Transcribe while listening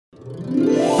Welcome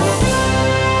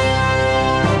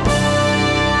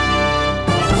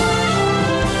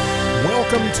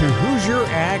to Hoosier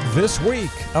Ag This Week,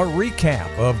 a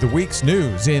recap of the week's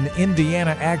news in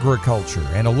Indiana agriculture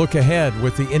and a look ahead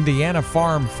with the Indiana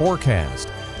Farm Forecast.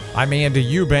 I'm Andy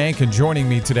Eubank, and joining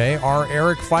me today are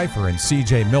Eric Pfeiffer and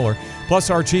CJ Miller, plus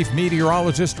our chief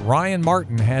meteorologist Ryan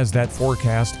Martin has that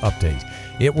forecast update.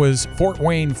 It was Fort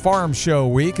Wayne Farm Show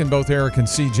week, and both Eric and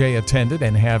CJ attended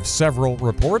and have several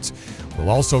reports.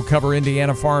 We'll also cover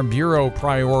Indiana Farm Bureau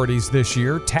priorities this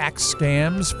year, tax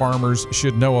scams farmers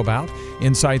should know about,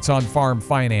 insights on farm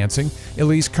financing,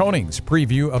 Elise Koning's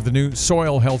preview of the new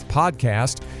Soil Health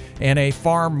podcast, and a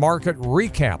farm market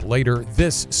recap later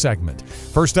this segment.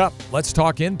 First up, let's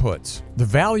talk inputs. The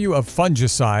value of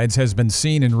fungicides has been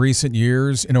seen in recent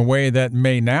years in a way that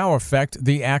may now affect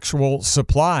the actual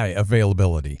supply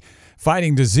availability.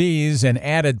 Fighting disease and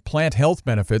added plant health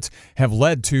benefits have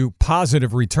led to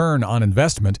positive return on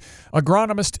investment.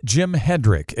 Agronomist Jim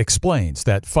Hedrick explains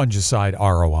that fungicide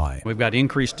ROI. We've got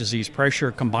increased disease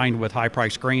pressure combined with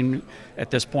high-priced grain at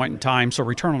this point in time, so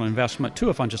return on investment to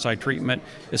a fungicide treatment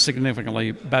is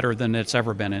significantly better than it's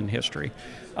ever been in history.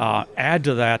 Add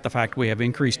to that the fact we have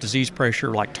increased disease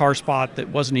pressure like tar spot that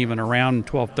wasn't even around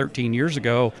 12, 13 years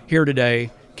ago. Here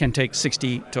today, can take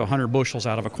 60 to 100 bushels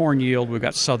out of a corn yield. We've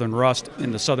got southern rust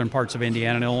in the southern parts of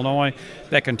Indiana and Illinois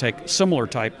that can take similar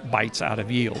type bites out of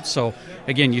yield. So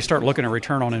again, you start looking at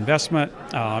return on investment,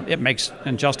 it makes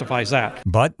and justifies that.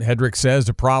 But Hedrick says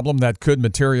a problem that could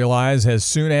materialize as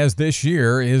soon as this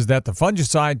year is that the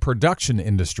fungicide production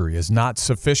industry is not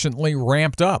sufficiently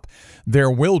ramped up. There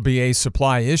will be a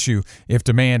supply issue if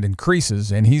demand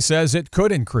increases, and he says it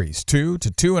could increase 2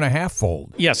 to 2.5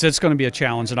 fold. Yes, it's going to be a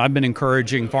challenge, and I've been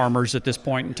encouraging farmers at this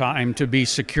point in time to be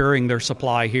securing their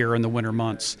supply here in the winter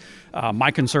months.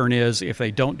 My concern is if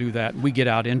they don't do that, we get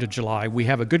out into July, we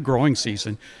have a good growing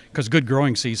season, because good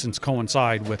growing seasons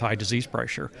coincide with high disease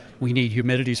pressure. We need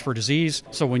humidities for disease,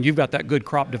 so when you've got that good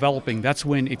crop developing, that's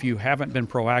when, if you haven't been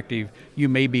proactive, you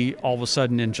may be all of a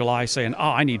sudden in July saying,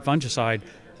 I need fungicide.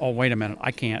 Oh, wait a minute,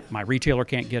 I can't. My retailer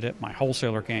can't get it. My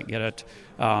wholesaler can't get it.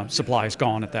 Supply is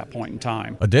gone at that point in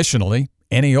time. Additionally,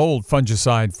 any old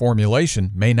fungicide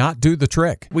formulation may not do the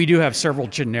trick. We do have several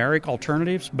generic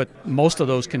alternatives, but most of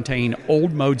those contain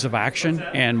old modes of action,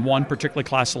 and one, particularly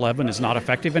class 11, is not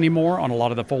effective anymore on a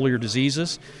lot of the foliar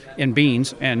diseases in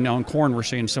beans, and on corn we're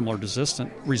seeing similar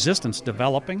resistance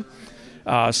developing.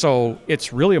 So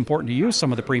it's really important to use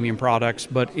some of the premium products,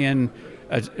 but in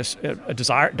a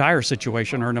dire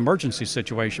situation or an emergency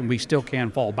situation, we still can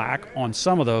fall back on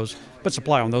some of those, but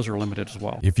supply on those are limited as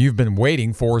well. If you've been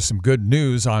waiting for some good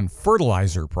news on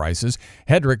fertilizer prices,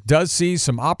 Hedrick does see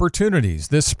some opportunities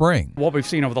this spring. What we've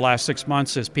seen over the last 6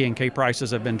 months is P&K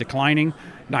prices have been declining.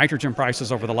 Nitrogen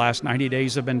prices over the last 90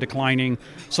 days have been declining.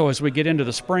 So as we get into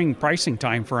the spring pricing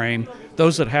time frame,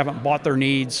 those that haven't bought their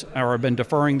needs or have been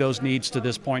deferring those needs to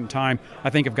this point in time, I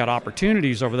think have got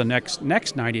opportunities over the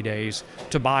next 90 days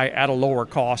to buy at a lower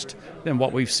cost than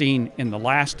what we've seen in the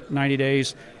last 90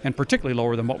 days, and particularly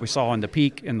lower than what we saw in the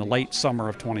peak in the late summer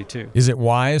of 22. Is it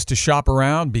wise to shop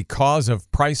around because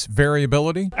of price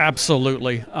variability?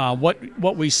 Absolutely.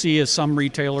 What we see is some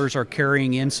retailers are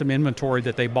carrying in some inventory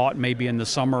that they bought maybe in the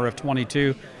summer of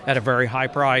 22 at a very high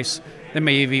price. They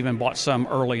may have even bought some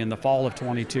early in the fall of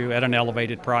 22 at an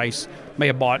elevated price. May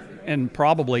have bought and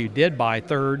probably did buy a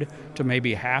third to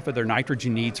maybe half of their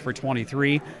nitrogen needs for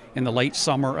 23 in the late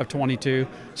summer of 22.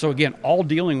 So again, all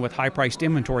dealing with high-priced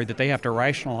inventory that they have to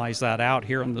rationalize that out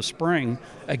here in the spring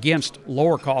against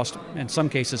lower cost, in some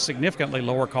cases significantly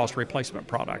lower cost replacement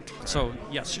product. So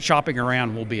yes, shopping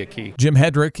around will be a key. Jim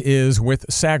Hedrick is with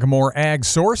Sagamore Ag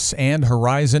Source and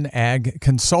Horizon Ag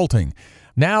Consulting.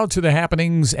 Now to the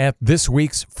happenings at this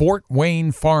week's Fort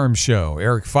Wayne Farm Show.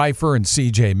 Eric Pfeiffer and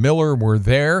CJ Miller were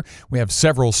there. We have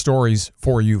several stories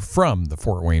for you from the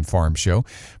Fort Wayne Farm Show.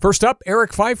 First up,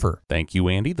 Eric Pfeiffer. Thank you,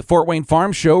 Andy. The Fort Wayne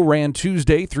Farm Show ran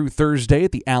Tuesday through Thursday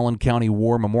at the Allen County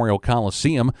War Memorial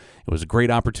Coliseum. It was a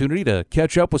great opportunity to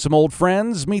catch up with some old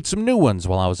friends, meet some new ones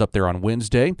while I was up there on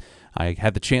Wednesday. I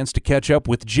had the chance to catch up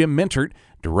with Jim Mintert,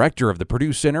 director of the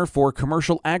Purdue Center for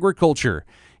Commercial Agriculture.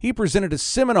 He presented a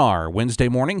seminar Wednesday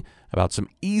morning about some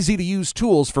easy-to-use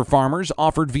tools for farmers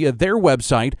offered via their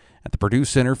website at the Purdue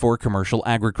Center for Commercial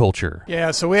Agriculture.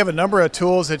 Yeah, so we have a number of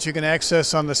tools that you can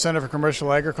access on the Center for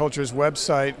Commercial Agriculture's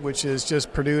website, which is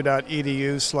just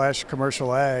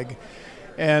purdue.edu/commercialag.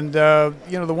 And,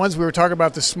 the ones we were talking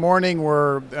about this morning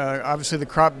were obviously the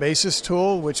crop basis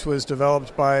tool, which was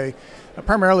developed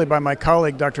primarily by my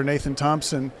colleague, Dr. Nathan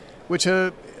Thompson, which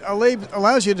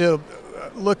allows you to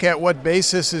look at what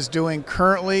basis is doing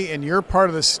currently in your part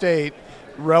of the state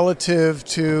relative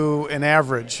to an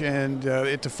average, and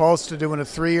it defaults to doing a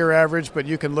 3-year average, but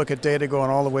you can look at data going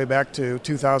all the way back to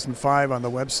 2005 on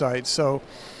the website. So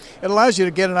it allows you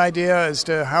to get an idea as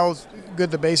to how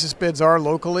good the basis bids are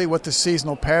locally, what the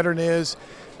seasonal pattern is,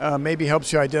 maybe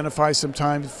helps you identify some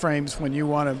time frames when you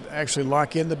want to actually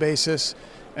lock in the basis,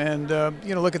 and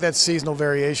look at that seasonal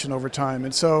variation over time.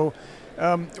 And so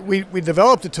we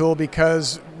developed a tool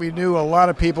because we knew a lot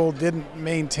of people didn't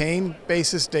maintain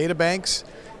basis data banks,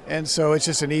 and so it's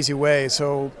just an easy way.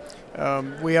 So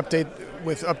we update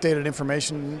with updated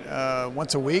information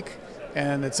once a week,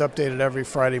 and it's updated every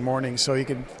Friday morning. So you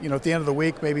can, at the end of the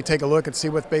week, maybe take a look and see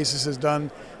what basis is done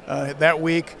that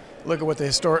week, look at what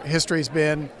the history's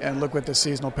been, and look what the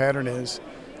seasonal pattern is.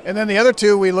 And then the other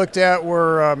two we looked at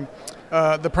were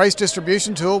the price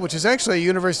distribution tool, which is actually a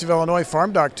University of Illinois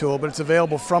Farm Doc tool, but it's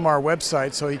available from our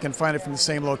website, so you can find it from the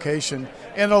same location.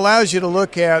 And it allows you to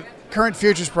look at current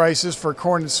futures prices for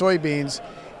corn and soybeans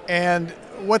and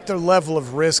what the level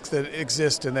of risk that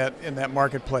exists in that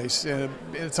marketplace.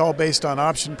 It's all based on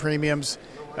option premiums.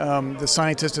 The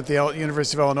scientists at the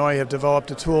University of Illinois have developed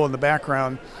a tool in the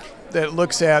background that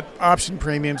looks at option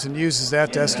premiums and uses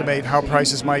that to estimate how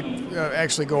prices might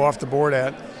actually go off the board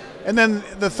at. And then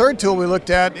the third tool we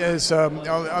looked at is,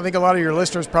 I think a lot of your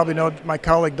listeners probably know my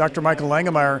colleague Dr. Michael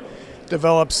Langemeyer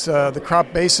develops the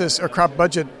crop basis or crop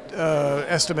budget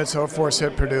estimates for us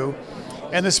at Purdue.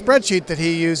 And the spreadsheet that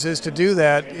he uses to do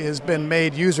that has been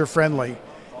made user-friendly.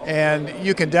 And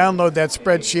you can download that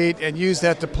spreadsheet and use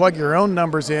that to plug your own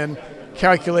numbers in,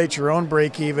 calculate your own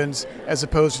break-evens, as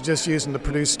opposed to just using the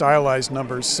Purdue stylized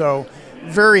numbers. So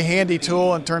very handy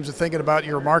tool in terms of thinking about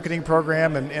your marketing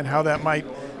program and how that might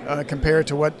compare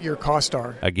to what your costs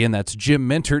are. Again, that's Jim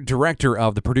Minter, director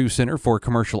of the Purdue Center for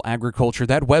Commercial Agriculture.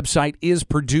 That website is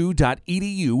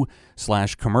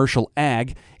purdue.edu/commercial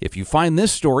ag. If you find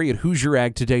this story at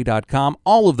HoosierAgToday.com,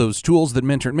 all of those tools that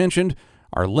Minter mentioned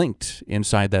are linked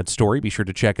inside that story. Be sure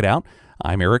to check it out.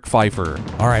 I'm Eric Pfeiffer.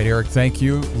 All right, Eric, thank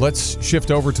you. Let's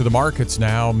shift over to the markets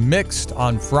now. Mixed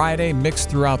on Friday, mixed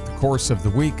throughout the course of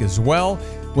the week as well.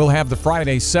 We'll have the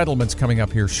Friday settlements coming up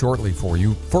here shortly for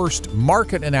you. First,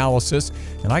 market analysis,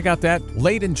 and I got that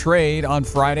late in trade on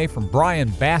Friday from Brian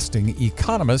Basting,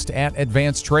 economist at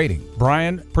Advanced Trading.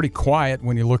 Brian, pretty quiet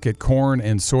when you look at corn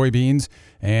and soybeans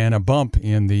and a bump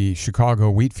in the Chicago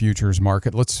wheat futures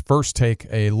market. Let's first take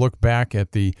a look back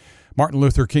at the Martin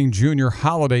Luther King Jr.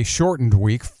 holiday shortened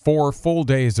week, 4 full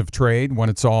days of trade when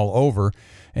it's all over,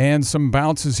 and some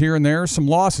bounces here and there, some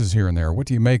losses here and there. What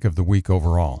do you make of the week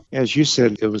overall? As you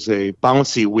said, it was a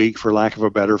bouncy week, for lack of a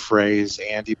better phrase,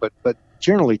 Andy, but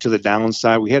generally to the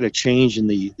downside. We had a change in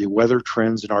the weather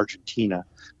trends in Argentina,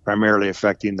 primarily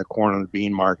affecting the corn and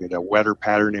bean market. A wetter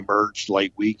pattern emerged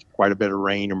late week. Quite a bit of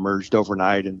rain emerged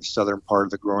overnight in the southern part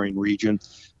of the growing region,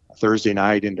 Thursday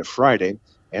night into Friday.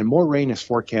 And more rain is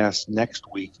forecast next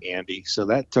week, Andy. So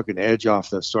that took an edge off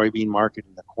the soybean market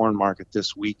and the corn market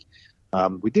this week.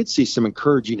 We did see some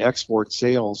encouraging export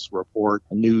sales report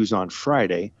news on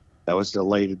Friday. That was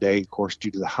delayed a day, of course,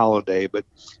 due to the holiday. But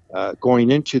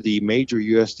going into the major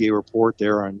USDA report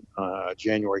there on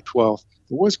January 12th,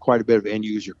 there was quite a bit of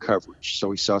end-user coverage. So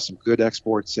we saw some good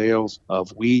export sales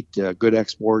of wheat, good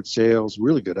export sales,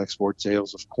 really good export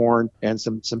sales of corn, and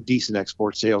some decent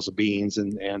export sales of beans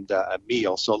and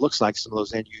meal. So it looks like some of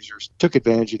those end users took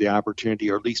advantage of the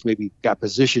opportunity, or at least maybe got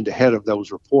positioned ahead of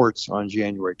those reports on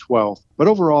January 12th. But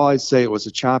overall, I'd say it was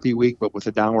a choppy week, but with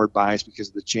a downward bias because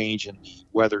of the change in the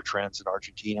weather trends in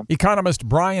Argentina. Economist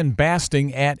Brian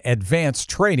Basting at Advanced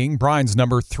Trading. Brian's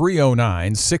number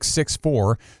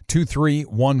 309-664-2314.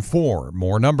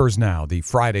 More numbers now. The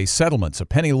Friday settlements, a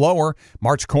penny lower.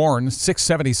 March corn,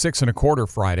 $6.76 1/4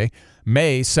 Friday.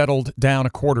 May settled down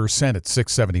 1/4 cent at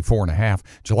 $6.74 1/2.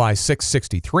 July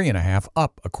 $6.63 1/2,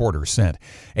 up 1/4 cent.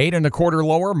 8 1/4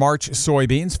 lower. March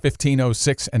soybeans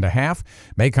 $15.06 1/2.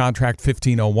 May contract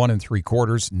 $15.01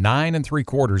 3/4. 9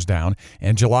 3/4 down,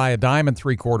 and July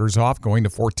 $0.10 off, going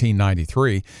to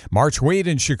 $14.93. March wheat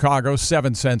in Chicago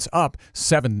 7 cents up,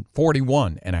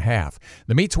 $7.41 1/2.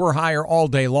 The meats were higher all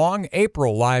day long.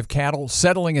 April live cattle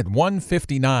settling at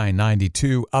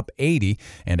 $159.92, up 80,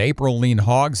 and April lean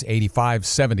hogs 85.72,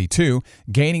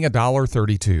 gaining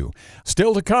 $1.32.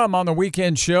 Still to come on the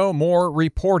weekend show, more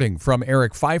reporting from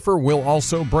Eric Pfeiffer. We'll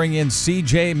also bring in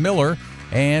C.J. Miller.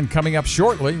 And coming up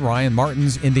shortly, Ryan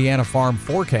Martin's Indiana Farm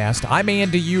Forecast. I'm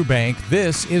Andy Eubank.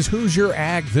 This is Hoosier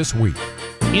Ag This Week.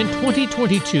 In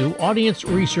 2022, audience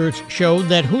research showed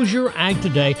that Hoosier Ag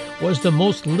Today was the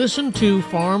most listened to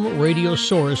farm radio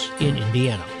source in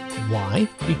Indiana. Why?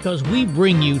 Because we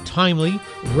bring you timely,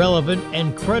 relevant,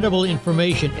 and credible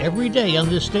information every day on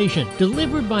this station,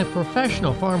 delivered by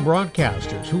professional farm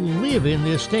broadcasters who live in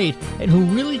this state and who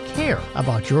really care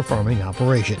about your farming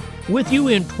operation. With you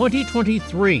in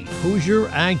 2023, Hoosier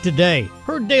Ag Today.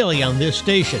 Heard daily on this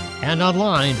station and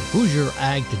online at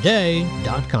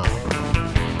HoosierAgToday.com.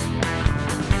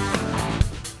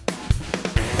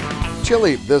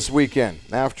 Chilly this weekend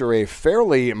after a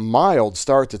fairly mild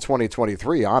start to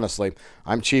 2023, honestly.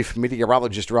 I'm Chief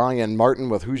Meteorologist Ryan Martin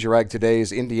with Hoosier Ag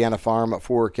Today's Indiana Farm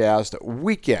Forecast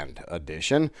Weekend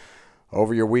Edition.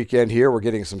 Over your weekend here, we're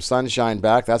getting some sunshine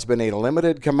back. That's been a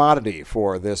limited commodity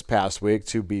for this past week,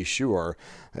 to be sure.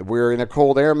 We're in a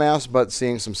cold air mass, but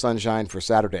seeing some sunshine for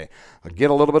Saturday. Get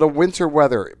a little bit of winter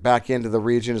weather back into the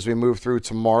region as we move through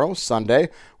tomorrow, Sunday.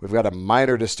 We've got a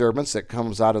minor disturbance that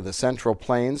comes out of the central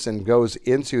plains and goes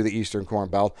into the eastern Corn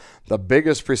Belt. The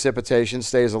biggest precipitation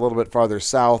stays a little bit farther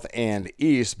south and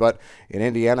east, but in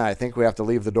Indiana, I think we have to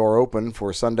leave the door open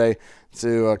for Sunday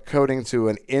to coating to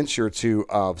an inch or two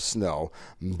of snow.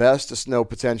 Best snow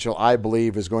potential, I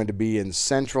believe, is going to be in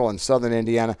central and southern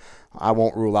Indiana. I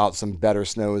won't rule out some better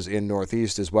snows in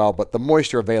northeast as well, but the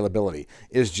moisture availability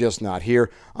is just not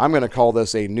here. I'm going to call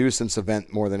this a nuisance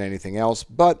event more than anything else,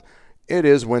 but it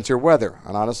is winter weather,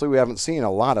 and honestly, we haven't seen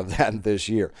a lot of that this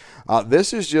year.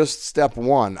 This is just step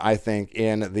one, I think,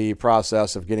 in the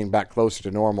process of getting back closer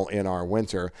to normal in our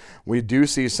winter. We do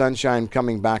see sunshine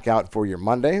coming back out for your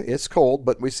Monday. It's cold,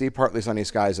 but we see partly sunny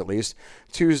skies at least.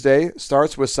 Tuesday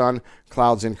starts with sun,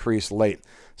 clouds increase late.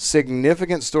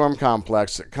 Significant storm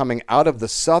complex coming out of the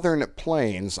southern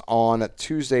plains on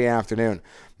Tuesday afternoon.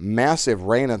 Massive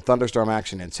rain and thunderstorm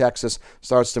action in Texas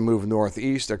starts to move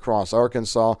northeast across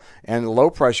Arkansas, and low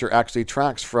pressure actually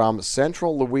tracks from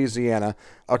central Louisiana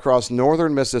across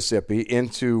northern Mississippi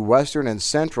into western and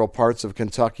central parts of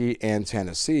Kentucky and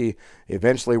Tennessee,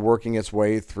 eventually working its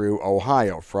way through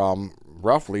Ohio from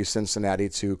roughly Cincinnati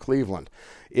to Cleveland.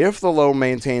 If the low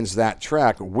maintains that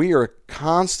track, we are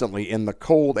constantly in the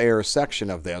cold air section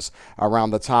of this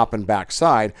around the top and back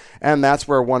side, and that's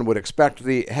where one would expect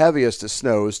the heaviest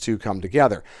snows to come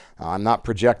together. I'm not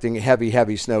projecting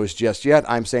heavy snows just yet.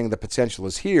 I'm saying the potential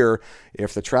is here,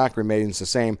 if the track remains the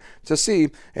same, to see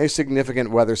a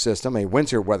significant weather system, a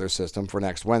winter weather system for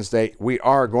next Wednesday. We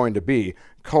are going to be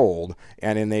cold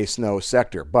and in a snow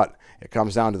sector, but it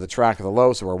comes down to the track of the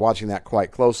low, so we're watching that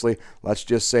quite closely. Let's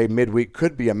just say midweek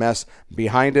could be a mess.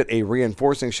 Behind it, a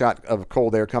reinforcing shot of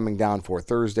cold air coming down for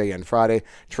Thursday and Friday,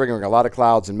 triggering a lot of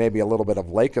clouds and maybe a little bit of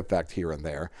lake effect here and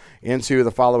there. Into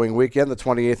the following weekend, the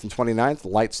 28th and 29th,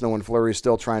 light snow and flurries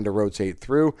still trying to rotate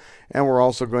through, and we're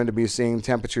also going to be seeing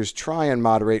temperatures try and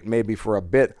moderate maybe for a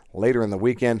bit later in the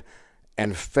weekend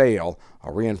and fail.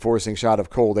 A reinforcing shot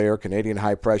of cold air. Canadian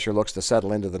high pressure looks to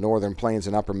settle into the northern plains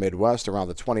and upper Midwest around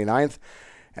the 29th,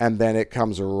 and then it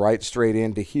comes right straight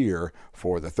into here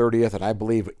for the 30th, and I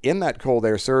believe in that cold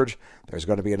air surge, there's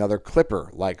going to be another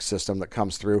Clipper-like system that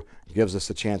comes through, gives us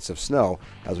a chance of snow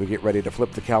as we get ready to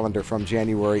flip the calendar from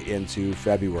January into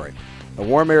February. The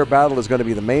warm air battle is going to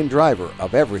be the main driver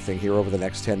of everything here over the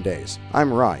next 10 days.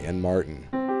 I'm Ryan Martin.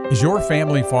 Is your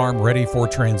family farm ready for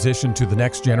transition to the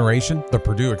next generation? The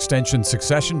Purdue Extension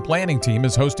Succession Planning Team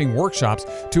is hosting workshops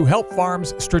to help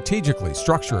farms strategically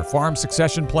structure a farm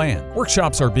succession plan.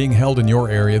 Workshops are being held in your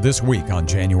area this week on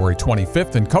January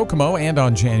 25th in Kokomo and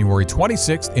on January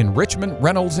 26th in Richmond,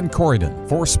 Reynolds, and Corydon.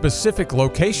 For specific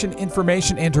location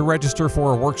information and to register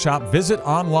for a workshop, visit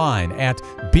online at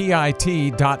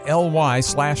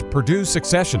bit.ly/Purdue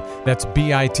Succession. That's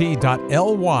bit.ly/Purdue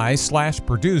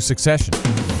Succession.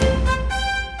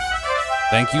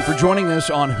 Thank you for joining us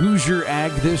on Hoosier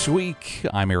Ag This Week.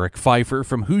 I'm Eric Pfeiffer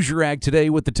from Hoosier Ag Today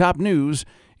with the top news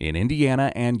in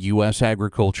Indiana and U.S.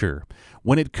 agriculture.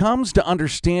 When it comes to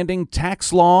understanding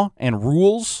tax law and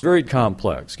rules, very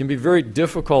complex, can be very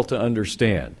difficult to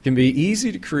understand, can be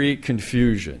easy to create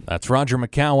confusion. That's Roger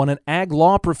McCowan, an ag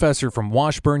law professor from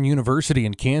Washburn University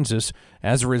in Kansas.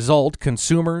 As a result,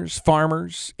 consumers,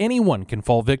 farmers, anyone can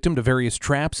fall victim to various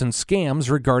traps and scams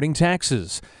regarding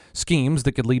taxes. Schemes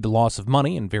that could lead to loss of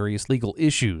money and various legal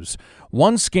issues.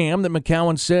 One scam that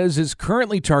McCowan says is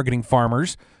currently targeting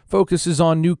farmers focuses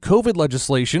on new COVID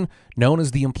legislation known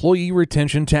as the Employee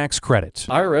Retention Tax Credit.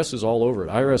 IRS is all over it.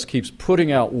 IRS keeps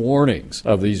putting out warnings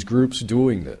of these groups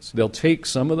doing this. They'll take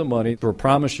some of the money, they'll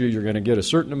promise you you're going to get a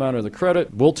certain amount of the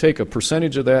credit, we'll take a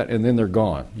percentage of that, and then they're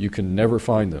gone. You can never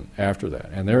find them after that.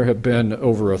 And there have been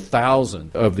over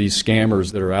 1,000 of these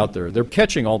scammers that are out there. They're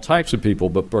catching all types of people,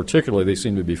 but particularly they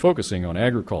seem to be focusing on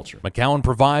agriculture. McCowan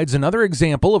provides another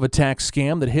example of a tax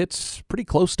scam that hits pretty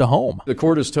close to home. The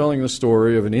court is telling the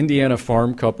story of an Indiana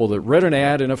farm couple that read an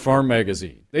ad in a farm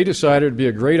magazine. They decided it'd be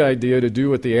a great idea to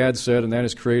do what the ad said, and that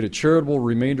is create a charitable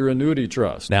remainder annuity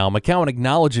trust. Now, McCowan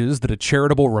acknowledges that a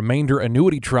charitable remainder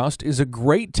annuity trust is a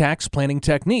great tax planning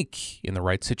technique in the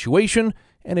right situation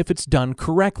and if it's done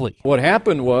correctly. What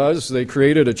happened was they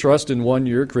created a trust in 1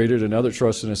 year, created another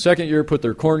trust in a second year, put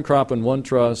their corn crop in one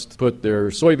trust, put their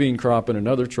soybean crop in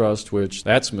another trust, which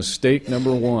that's mistake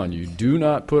number one. You do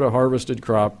not put a harvested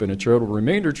crop in a charitable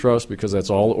remainder trust because that's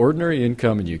all ordinary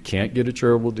income and you can't get a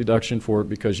charitable deduction for it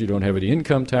because you don't have any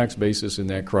income tax basis in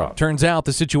that crop. Turns out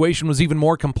the situation was even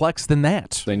more complex than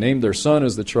that. They named their son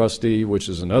as the trustee, which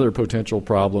is another potential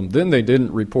problem. Then they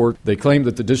didn't report. They claimed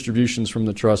that the distributions from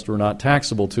the trust were not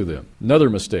taxable to them. Another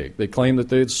mistake. They claimed that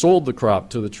they had sold the crop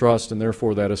to the trust and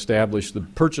therefore that established the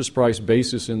purchase price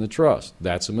basis in the trust.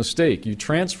 That's a mistake. You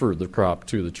transferred the crop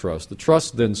to the trust. The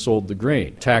trust then sold the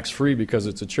grain, tax-free because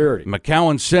it's a charity.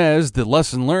 McCowan says the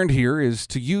lesson learned here is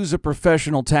to use a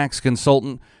professional tax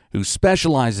consultant who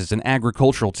specializes in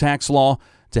agricultural tax law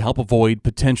to help avoid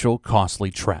potential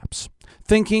costly traps.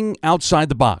 Thinking outside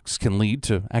the box can lead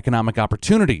to economic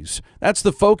opportunities. That's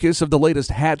the focus of the latest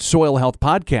Hat Soil Health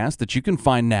podcast that you can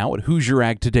find now at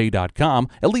HoosierAgToday.com.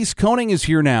 Elise Koning is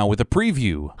here now with a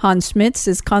preview. Hans Schmitz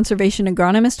is conservation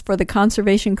agronomist for the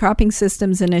Conservation Cropping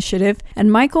Systems Initiative,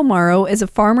 and Michael Morrow is a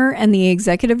farmer and the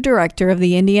executive director of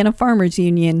the Indiana Farmers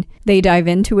Union. They dive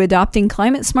into adopting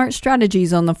climate-smart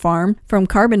strategies on the farm, from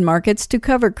carbon markets to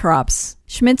cover crops.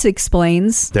 Schmitz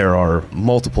explains, there are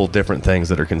multiple different things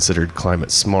that are considered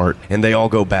climate smart, and they all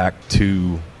go back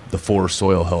to the 4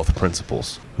 soil health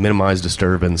principles. Minimize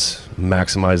disturbance,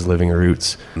 maximize living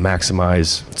roots,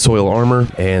 maximize soil armor,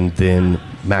 and then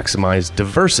maximize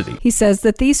diversity. He says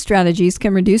that these strategies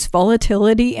can reduce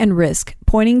volatility and risk,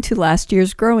 pointing to last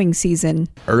year's growing season.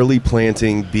 Early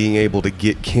planting, being able to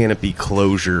get canopy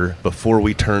closure before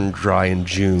we turned dry in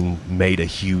June made a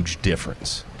huge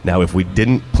difference. Now, if we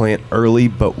didn't plant early,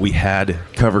 but we had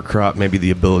cover crop, maybe the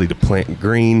ability to plant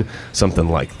green, something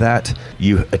like that,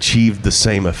 you achieved the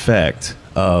same effect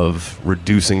of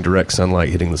reducing direct sunlight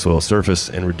hitting the soil surface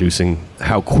and reducing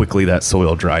how quickly that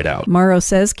soil dried out. Morrow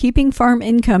says keeping farm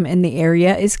income in the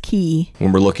area is key.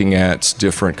 When we're looking at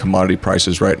different commodity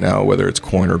prices right now, whether it's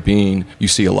corn or bean, you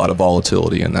see a lot of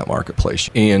volatility in that marketplace.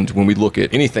 And when we look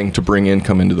at anything to bring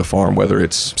income into the farm, whether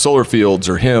it's solar fields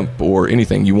or hemp or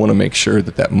anything, you want to make sure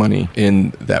that that money in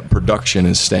that production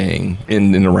is staying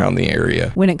in and around the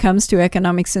area. When it comes to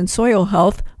economics and soil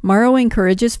health, Morrow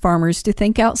encourages farmers to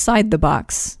think outside the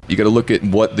box. You got to look at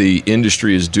what the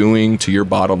industry is doing to your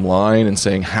bottom line and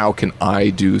saying, how can I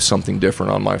do something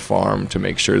different on my farm to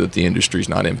make sure that the industry is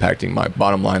not impacting my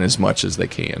bottom line as much as they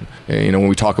can. And, when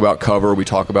we talk about cover, we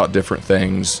talk about different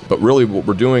things, but really what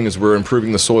we're doing is we're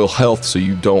improving the soil health so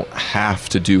you don't have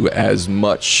to do as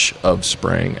much of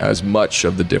spraying, as much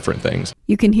of the different things.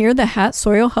 You can hear the Hat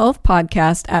Soil Health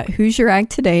podcast at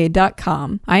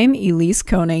HoosierAgToday.com. I am Elise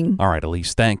Koning. All right,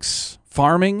 Elise, thanks.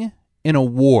 Farming in a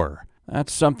war.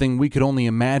 That's something we could only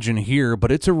imagine here,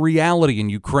 but it's a reality in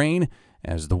Ukraine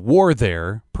as the war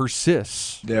there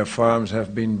persists. Their farms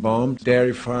have been bombed.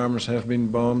 Dairy farms have been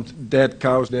bombed. Dead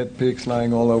cows, dead pigs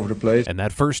lying all over the place. And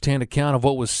that first-hand account of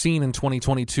what was seen in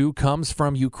 2022 comes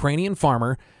from Ukrainian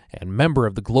farmer and member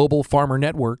of the Global Farmer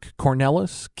Network,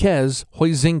 Cornelis Kez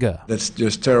Huizinga. That's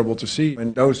just terrible to see.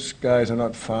 And those guys are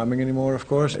not farming anymore, of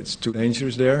course. It's too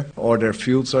dangerous there. Or their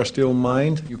fields are still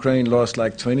mined. Ukraine lost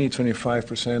like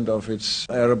 20-25% of its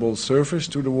arable surface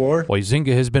to the war.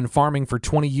 Huizinga has been farming for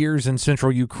 20 years in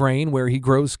central Ukraine, where he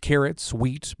grows carrots,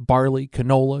 wheat, barley,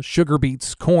 canola, sugar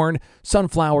beets, corn,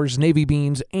 sunflowers, navy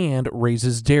beans, and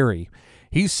raises dairy.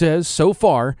 He says so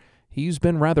far, he's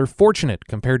been rather fortunate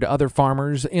compared to other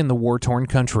farmers in the war-torn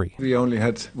country. We only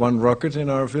had one rocket in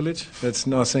our village. That's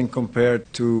nothing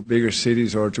compared to bigger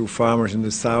cities or to farmers in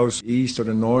the south, east, or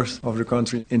the north of the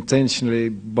country intentionally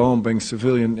bombing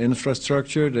civilian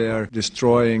infrastructure. They are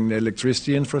destroying the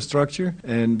electricity infrastructure.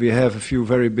 And we have a few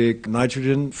very big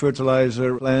nitrogen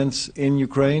fertilizer plants in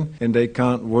Ukraine, and they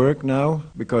can't work now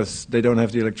because they don't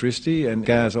have the electricity, and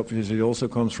gas obviously also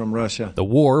comes from Russia. The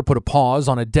war put a pause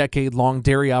on a decade-long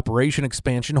dairy operation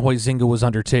expansion Huizinga was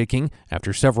undertaking.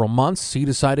 After several months, he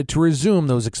decided to resume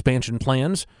those expansion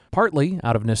plans, partly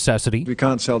out of necessity. We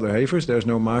can't sell the heifers. There's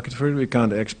no market for it. We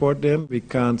can't export them. We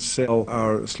can't sell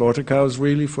our slaughter cows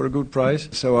really for a good price.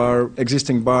 So our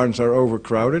existing barns are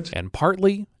overcrowded. And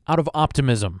partly out of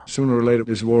optimism. Sooner or later,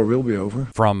 this war will be over.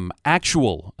 From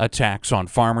actual attacks on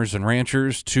farmers and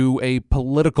ranchers to a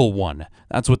political one.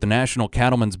 That's what the National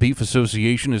Cattlemen's Beef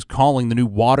Association is calling the new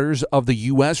Waters of the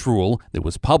U.S. rule that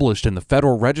was published in the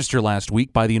Federal Register last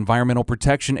week by the Environmental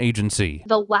Protection Agency.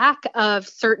 The lack of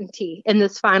certainty in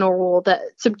this final rule, that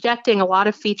subjecting a lot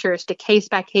of features to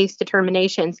case-by-case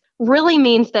determinations, really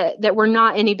means that we're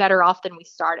not any better off than we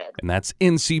started. And that's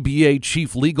NCBA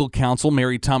Chief Legal Counsel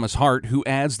Mary Thomas Hart, who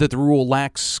adds that the rule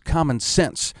lacks common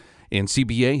sense.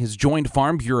 NCBA has joined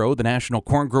Farm Bureau, the National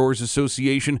Corn Growers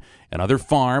Association, and other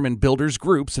farm and builders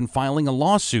groups in filing a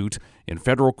lawsuit in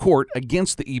federal court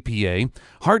against the EPA.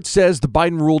 Hart says the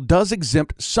Biden rule does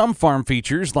exempt some farm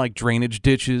features like drainage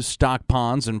ditches, stock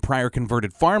ponds, and prior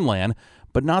converted farmland,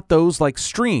 but not those like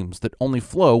streams that only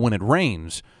flow when it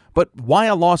rains. But why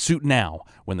a lawsuit now,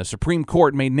 when the Supreme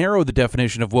Court may narrow the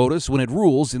definition of WOTUS when it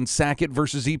rules in Sackett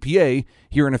versus EPA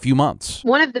here in a few months?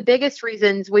 One of the biggest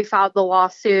reasons we filed the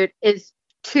lawsuit is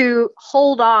to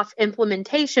hold off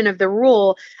implementation of the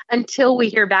rule until we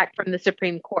hear back from the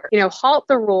Supreme Court. Halt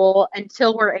the rule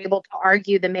until we're able to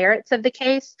argue the merits of the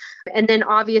case. And then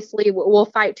obviously we'll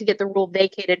fight to get the rule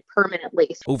vacated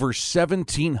permanently. Over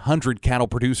 1,700 cattle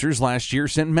producers last year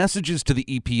sent messages to the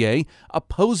EPA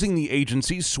opposing the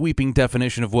agency's sweeping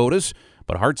definition of WOTUS.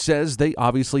 But Hart says they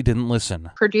obviously didn't listen.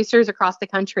 Producers across the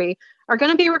country are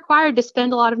going to be required to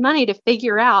spend a lot of money to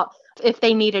figure out if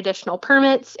they need additional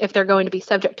permits, if they're going to be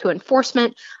subject to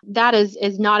enforcement. That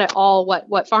is not at all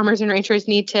what farmers and ranchers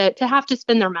need to have to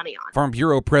spend their money on. Farm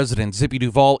Bureau President Zippy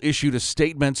Duvall issued a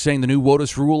statement saying the new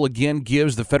WOTUS rule again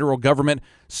gives the federal government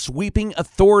sweeping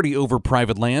authority over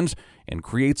private lands and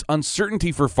creates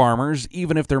uncertainty for farmers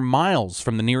even if they're miles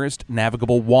from the nearest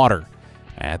navigable water.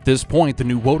 At this point, the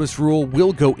new WOTUS rule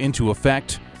will go into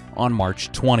effect on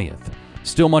March 20th.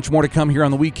 Still much more to come here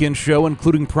on the Weekend Show,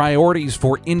 including priorities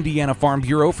for Indiana Farm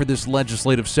Bureau for this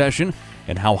legislative session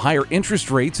and how higher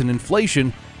interest rates and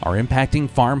inflation are impacting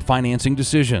farm financing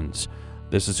decisions.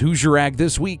 This is Hoosier Ag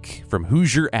This Week from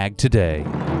Hoosier Ag Today.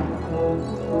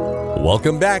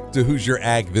 Welcome back to Hoosier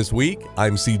Ag This Week.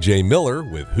 I'm CJ Miller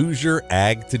with Hoosier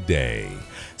Ag Today.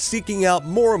 Seeking out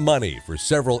more money for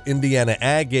several Indiana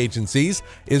ag agencies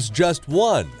is just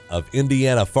one of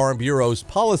Indiana Farm Bureau's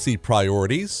policy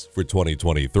priorities for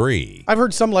 2023. I've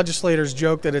heard some legislators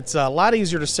joke that it's a lot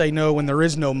easier to say no when there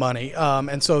is no money,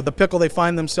 and so the pickle they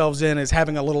find themselves in is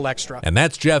having a little extra. And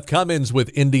that's Jeff Cummins with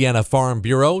Indiana Farm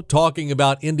Bureau talking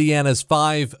about Indiana's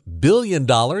 $5 billion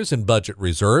in budget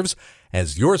reserves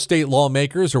as your state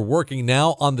lawmakers are working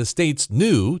now on the state's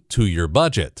new two-year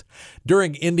budget.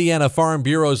 During Indiana Farm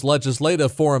Bureau's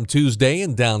Legislative Forum Tuesday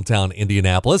in downtown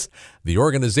Indianapolis, the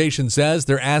organization says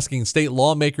they're asking state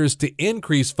lawmakers to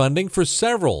increase funding for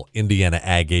several Indiana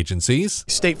ag agencies.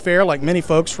 State Fair, like many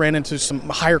folks, ran into some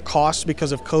higher costs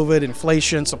because of COVID,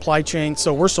 inflation, supply chain,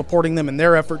 so we're supporting them in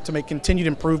their effort to make continued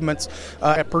improvements.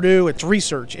 At Purdue, it's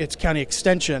research, it's county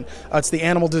extension, it's the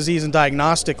Animal Disease and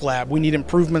Diagnostic Lab. We need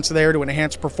improvements there to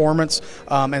enhance performance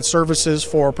and services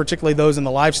for particularly those in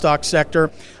the livestock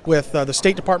sector. With the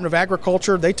State Department of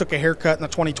Agriculture, they took a haircut in the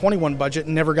 2021 budget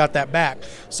and never got that back.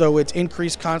 So it's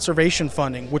increased conservation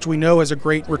funding, which we know is a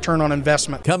great return on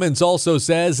investment. Cummins also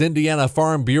says Indiana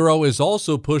Farm Bureau is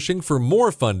also pushing for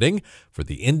more funding for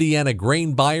the Indiana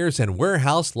Grain Buyers and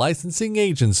Warehouse Licensing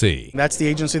Agency. That's the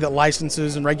agency that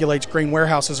licenses and regulates grain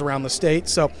warehouses around the state.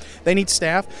 So they need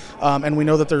staff, and we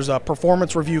know that there's a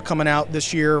performance review coming out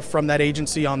this year from that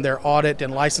agency on their audit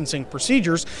and licensing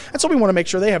procedures. And so we want to make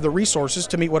sure they have the resources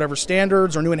to meet whatever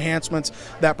standards or new enhancements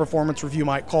that performance review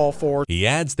might call for. He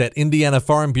adds that Indiana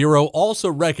Farm Bureau also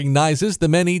recognizes the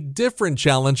many different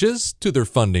challenges to their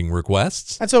funding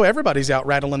requests. And so everybody's out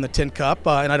rattling the tin cup,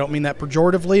 and I don't mean that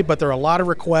pejoratively, but there are a lot of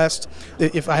requests.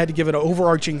 If I had to give it an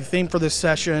overarching theme for this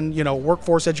session,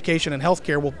 workforce, education, and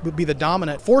healthcare will be the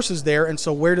dominant forces there. And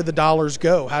so where do the dollars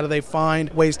go? How do they find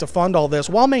ways to fund all this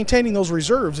while maintaining those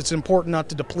reserves? It's important not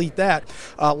to deplete that.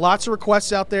 Lots of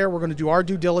requests out there. We're going to do our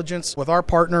due diligence with our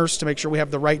partners to make sure we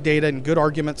have the right data and good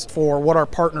arguments for what our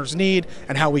partners need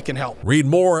and how we can help. Read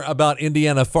more about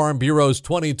Indiana Farm Bureau's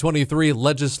 2023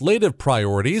 legislative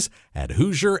priorities at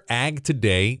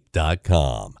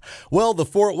HoosierAgToday.com. Well, the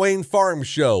Fort Wayne Farm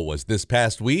Show was this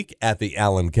past week at the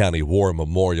Allen County War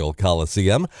Memorial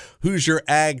Coliseum. Hoosier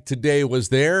Ag Today was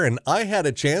there, and I had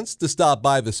a chance to stop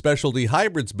by the Specialty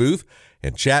Hybrids booth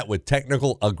and chat with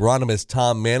technical agronomist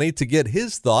Tom Manny to get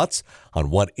his thoughts on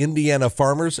what Indiana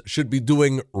farmers should be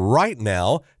doing right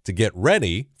now to get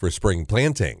ready for spring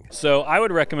planting. So I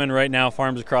would recommend right now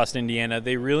farms across Indiana,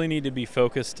 they really need to be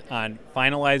focused on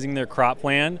finalizing their crop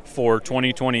plan for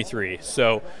 2023.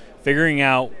 So figuring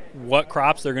out what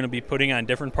crops they're going to be putting on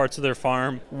different parts of their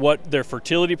farm, what their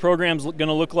fertility program's going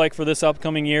to look like for this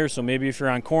upcoming year. So maybe if you're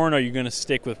on corn, are you going to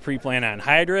stick with pre-plant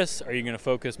anhydrous? Are you going to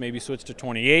focus, maybe switch to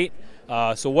 28?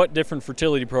 So what different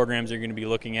fertility programs are you going to be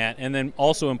looking at? And then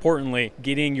also importantly,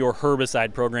 getting your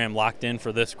herbicide program locked in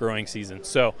for this growing season.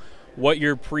 So what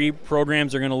your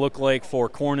pre-programs are going to look like for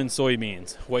corn and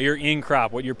soybeans, what your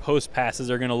in-crop, what your post-passes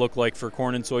are going to look like for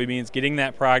corn and soybeans, getting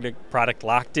that product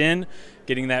locked in,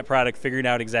 getting that product figured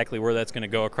out exactly where that's going to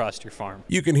go across your farm.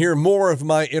 You can hear more of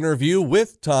my interview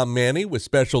with Tom Manny with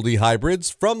Specialty Hybrids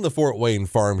from the Fort Wayne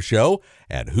Farm Show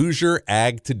at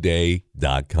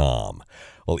HoosierAgToday.com.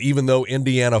 Well, even though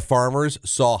Indiana farmers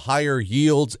saw higher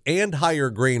yields and higher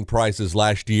grain prices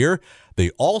last year,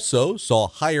 they also saw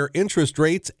higher interest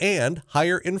rates and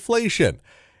higher inflation.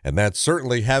 And that's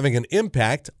certainly having an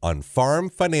impact on farm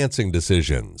financing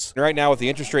decisions. Right now with the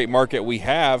interest rate market we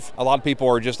have, a lot of people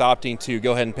are just opting to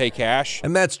go ahead and pay cash.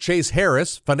 And that's Chase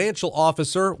Harris, financial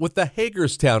officer with the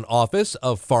Hagerstown office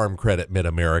of Farm Credit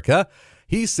Mid-America.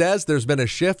 He says there's been a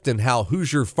shift in how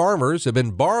Hoosier farmers have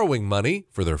been borrowing money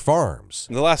for their farms.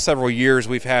 In the last several years,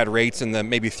 we've had rates in the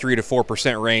maybe 3 to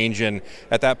 4% range, and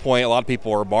at that point, a lot of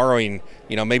people are borrowing,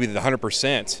 maybe the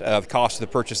 100% of the cost to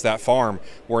purchase that farm.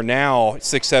 Where now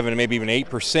 6, 7, maybe even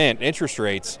 8% interest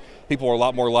rates, people are a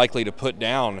lot more likely to put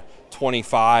down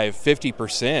 25,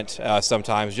 50%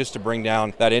 sometimes just to bring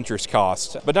down that interest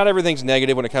cost. But not everything's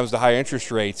negative when it comes to high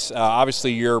interest rates.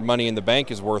 Obviously, your money in the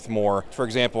bank is worth more. For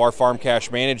example, our farm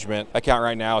cash management account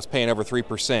right now is paying over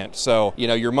 3%. So,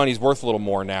 your money's worth a little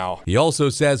more now. He also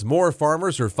says more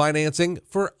farmers are financing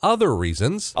for other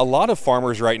reasons. A lot of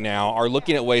farmers right now are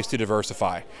looking at ways to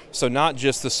diversify. So not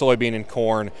just the soybean and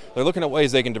corn. They're looking at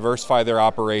ways they can diversify their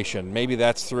operation. Maybe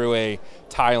that's through a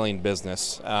tiling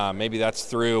business. Maybe that's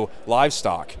through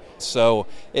livestock. So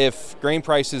if grain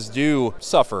prices do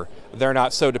suffer, they're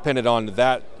not so dependent on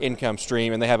that income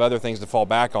stream, and they have other things to fall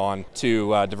back on to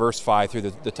diversify through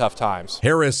the tough times.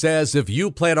 Harris says if you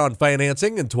plan on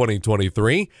financing in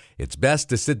 2023, it's best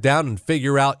to sit down and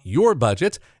figure out your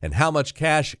budget and how much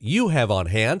cash you have on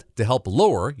hand to help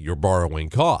lower your borrowing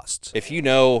costs. If you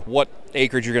know what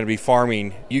acreage you're going to be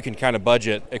farming, you can kind of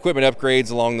budget equipment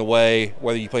upgrades along the way,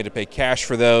 whether you plan to pay cash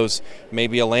for those.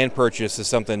 Maybe a land purchase is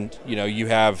something you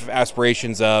have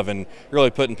aspirations of, and really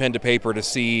putting pen to paper to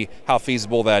see how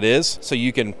feasible that is, so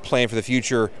you can plan for the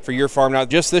future for your farm,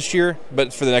 not just this year,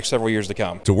 but for the next several years to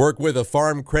come. To work with a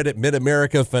Farm Credit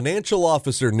Mid-America financial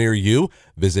officer near you,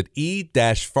 visit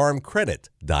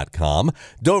e-farmcredit.com.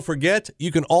 Don't forget,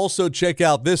 you can also check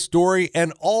out this story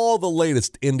and all the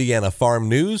latest Indiana farm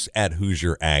news at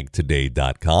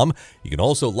HoosierAgToday.com. You can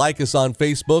also like us on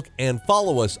Facebook and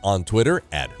follow us on Twitter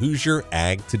at Hoosier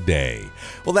Ag Today.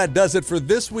 Well, that does it for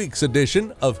this week's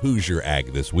edition of Hoosier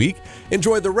Ag This Week.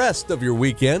 Enjoy the rest of your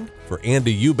weekend. For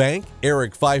Andy Eubank,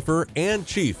 Eric Pfeiffer, and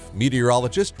Chief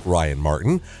Meteorologist Ryan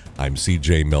Martin, I'm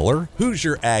CJ Miller.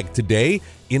 Hoosier Ag Today,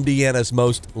 Indiana's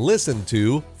most listened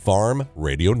to farm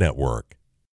radio network.